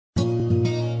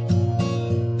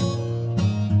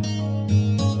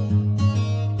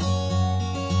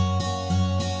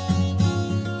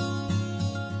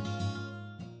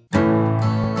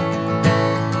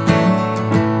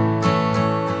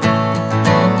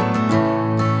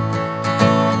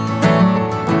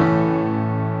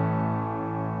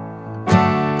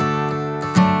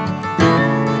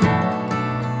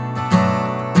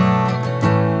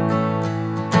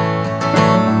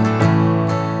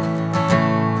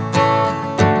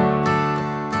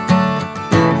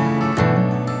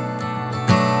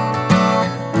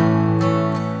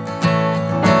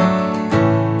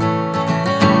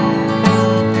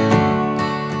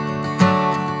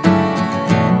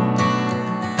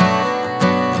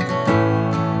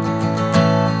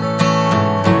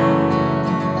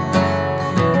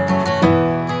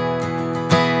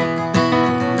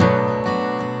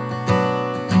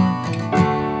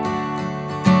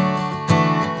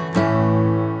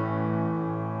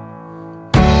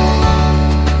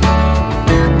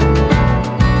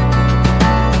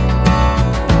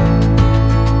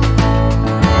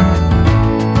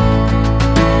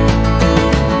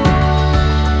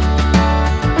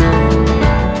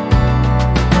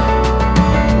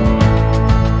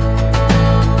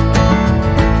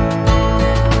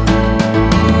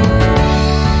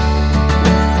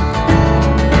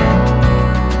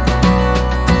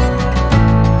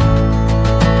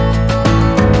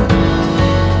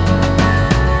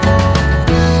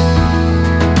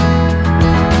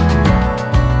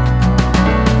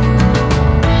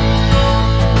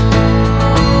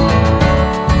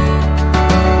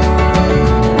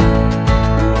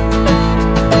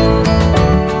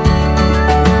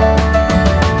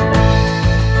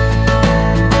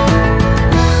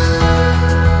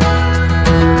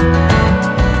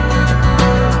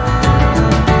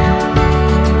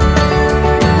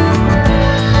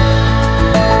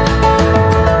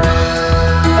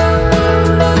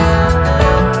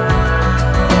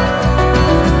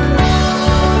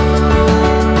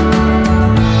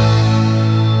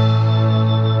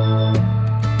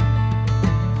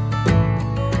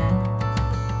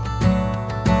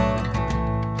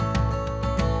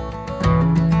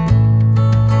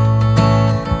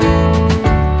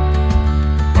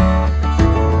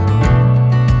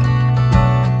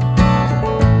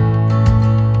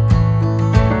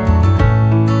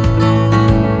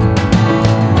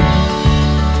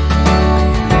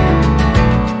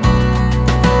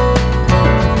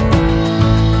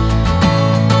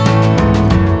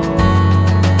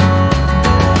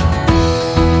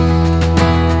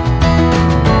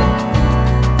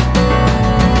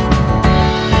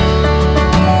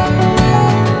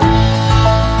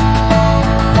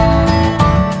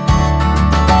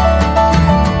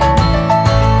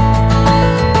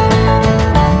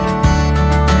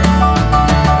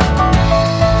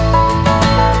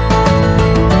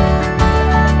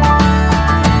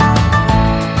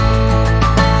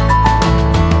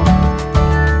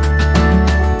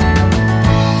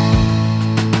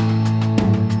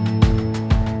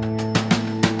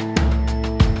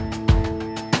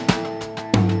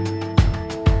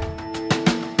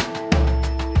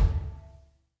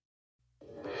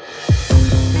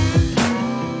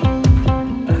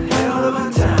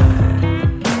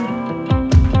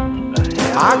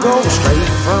I go straight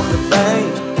from the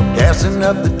bank, gassing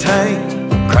up the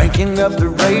tank, cranking up the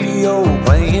radio,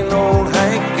 playing old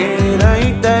Hank. And it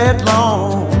ain't that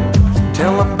long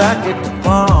till I'm back at the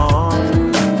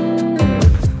pond.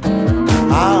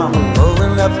 I'm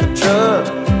pulling up the truck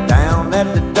down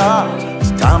at the dock.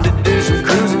 It's time to do some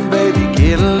cruising, baby,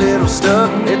 get a little stuck.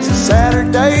 It's a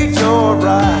Saturday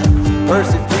joyride,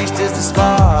 Percy Beach is the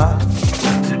spot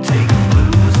to take the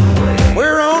blues away.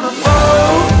 We're on a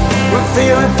boat, we're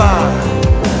feeling fine,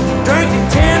 drinking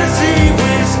Tennessee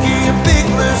whiskey, a big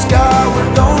blue sky.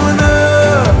 We're going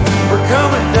up, we're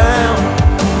coming down.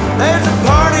 There's a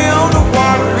party on the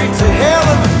water, it's a hell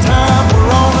of a time.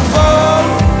 We're on a boat,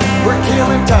 we're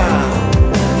killing time,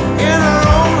 in our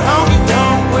own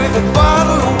honky-tonk with a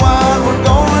bottle of wine. We're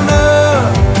going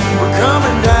up, we're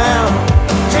coming down.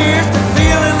 Cheers to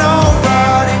feeling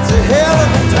alright, it's a hell of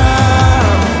a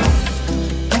time.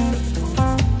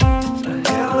 A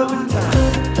hell of a time.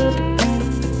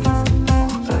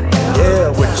 Yeah,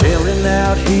 we're chilling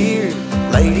out here,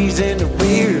 ladies in the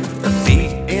rear, her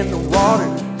feet in the water,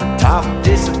 her top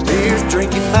disappears,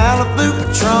 drinking Malibu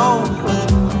Patron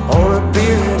or a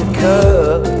beer in a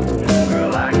cup.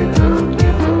 Girl, I can hook you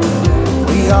up.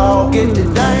 We all get to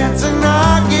dance and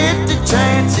I get to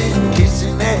chancing,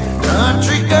 kissing that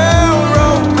country girl,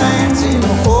 romancing, a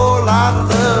whole lot of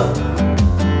love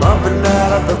bumping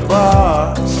out of the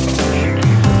bars.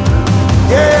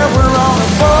 Yeah, we're on a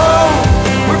boat,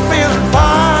 we're feeling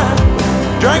fine,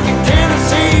 drinking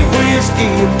Tennessee whiskey,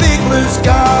 a big blue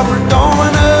sky. We're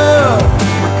going up,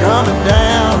 we're coming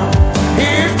down.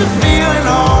 Here's the feeling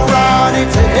alright,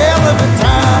 it's a hell of a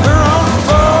time. We're on a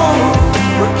boat,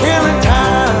 we're killing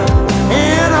time,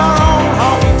 in our own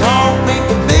honky-tonk, meet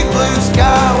the big blue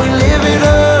sky. We live it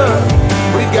up,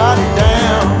 we got it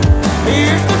down.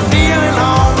 Here's the feeling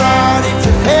alright, it's a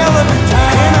hell of a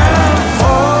time. And I'm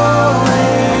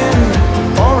falling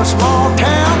for a small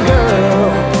town girl,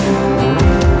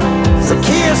 so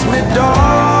kiss me,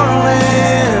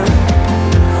 darling,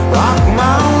 rock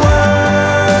my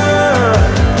world,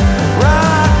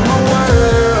 rock my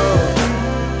world,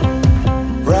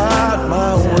 rock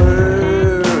my world.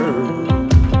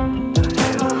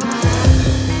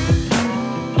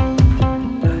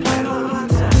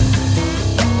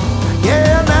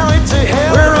 Yeah, now it's a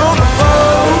hell. We're on a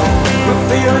boat, we're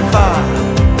feeling fine,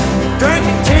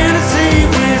 drinking Tennessee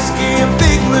whiskey, a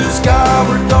big blue sky.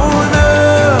 We're going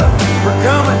up, we're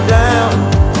coming down.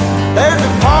 There's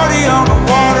a party on the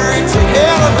water, it's a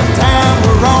hell of a time.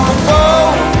 We're on a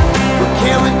boat, we're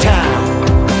killing time,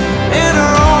 in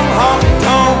our own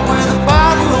honky-tonk with a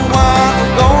bottle of wine.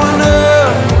 We're going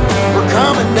up, we're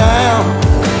coming down.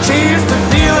 Cheers to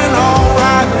feeling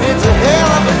alright, it's a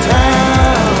hell of a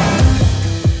time.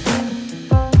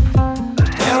 A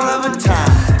hell of a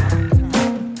time.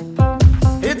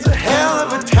 It's a hell of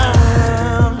a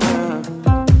time.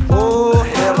 Oh,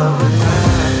 hell of a time.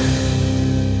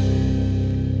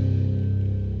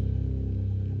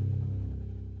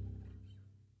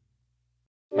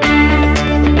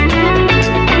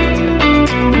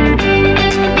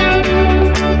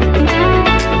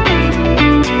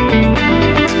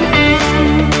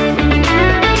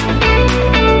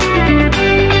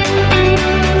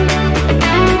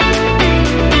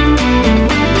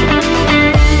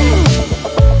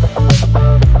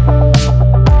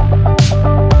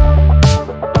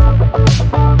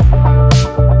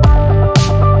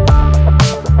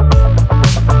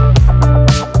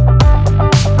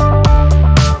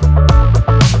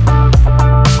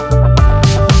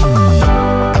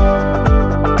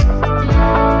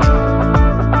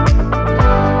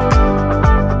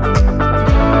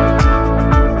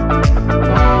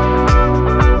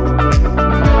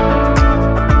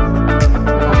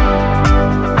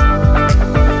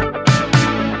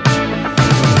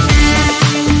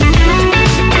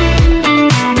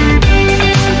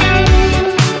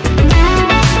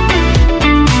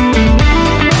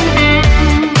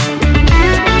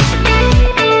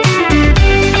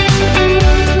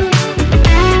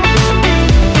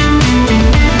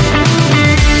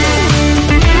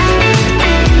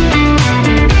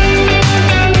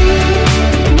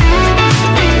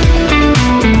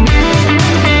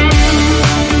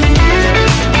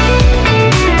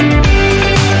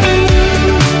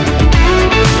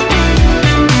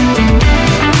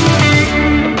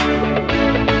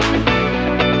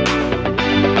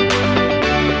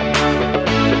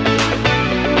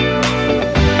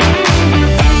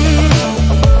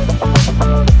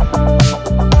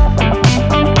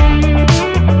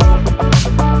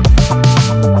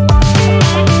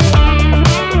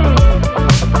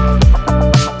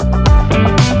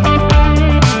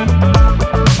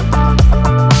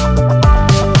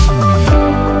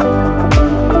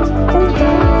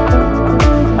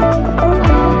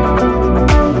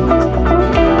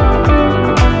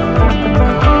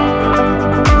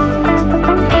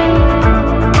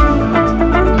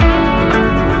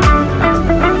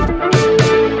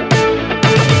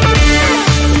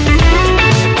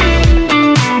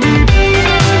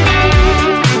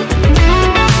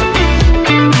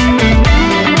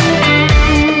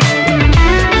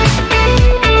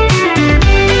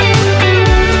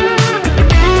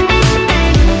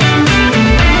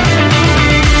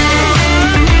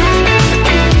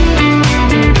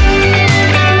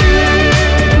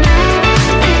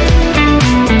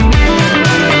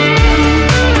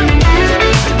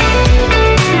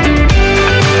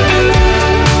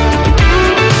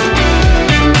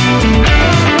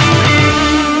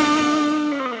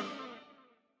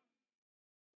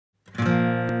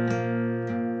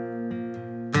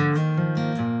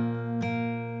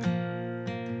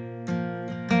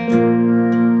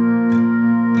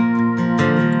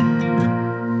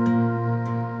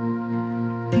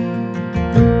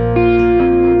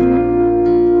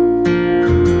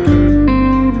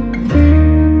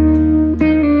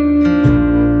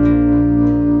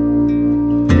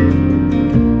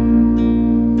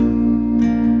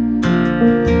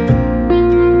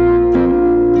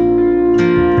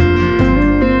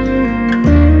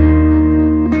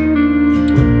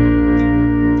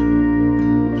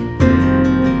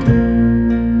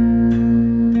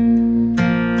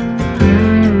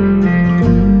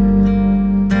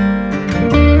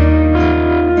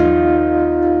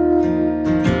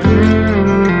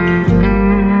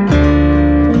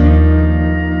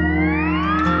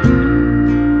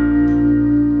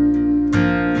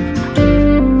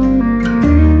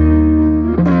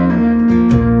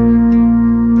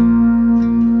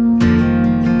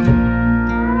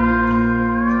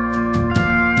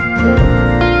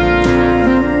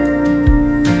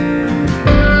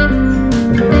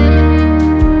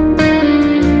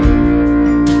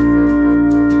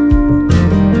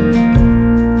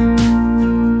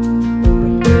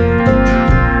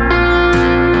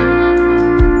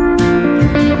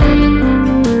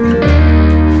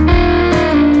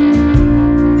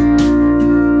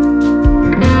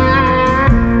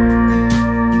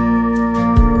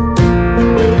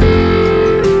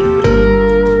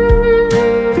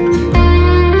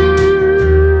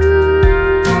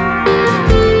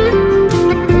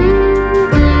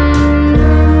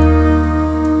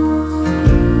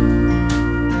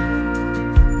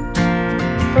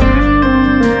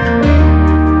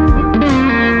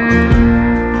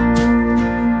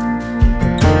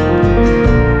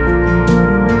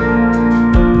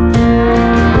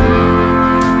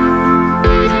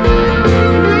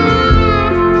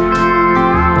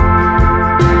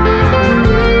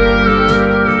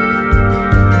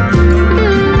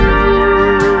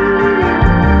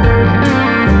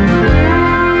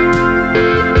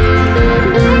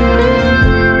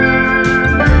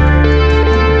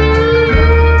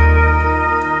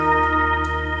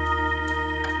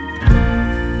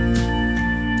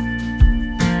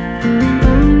 Thank